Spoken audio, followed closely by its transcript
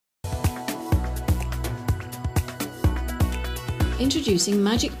Introducing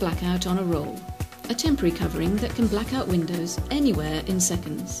Magic Blackout on a roll, a temporary covering that can black out windows anywhere in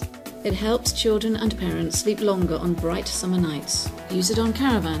seconds. It helps children and parents sleep longer on bright summer nights. Use it on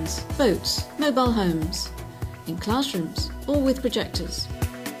caravans, boats, mobile homes, in classrooms or with projectors.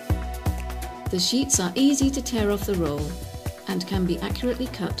 The sheets are easy to tear off the roll and can be accurately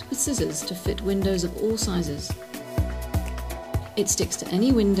cut with scissors to fit windows of all sizes. It sticks to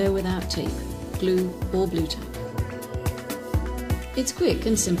any window without tape, glue or blue tack. It's quick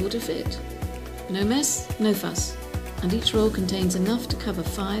and simple to fit. No mess, no fuss, and each roll contains enough to cover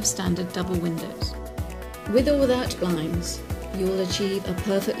 5 standard double windows. With or without blinds, you'll achieve a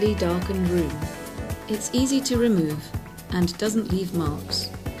perfectly darkened room. It's easy to remove and doesn't leave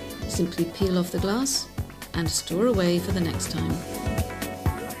marks. Simply peel off the glass and store away for the next time.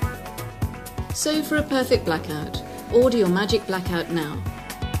 So for a perfect blackout, order your Magic Blackout now.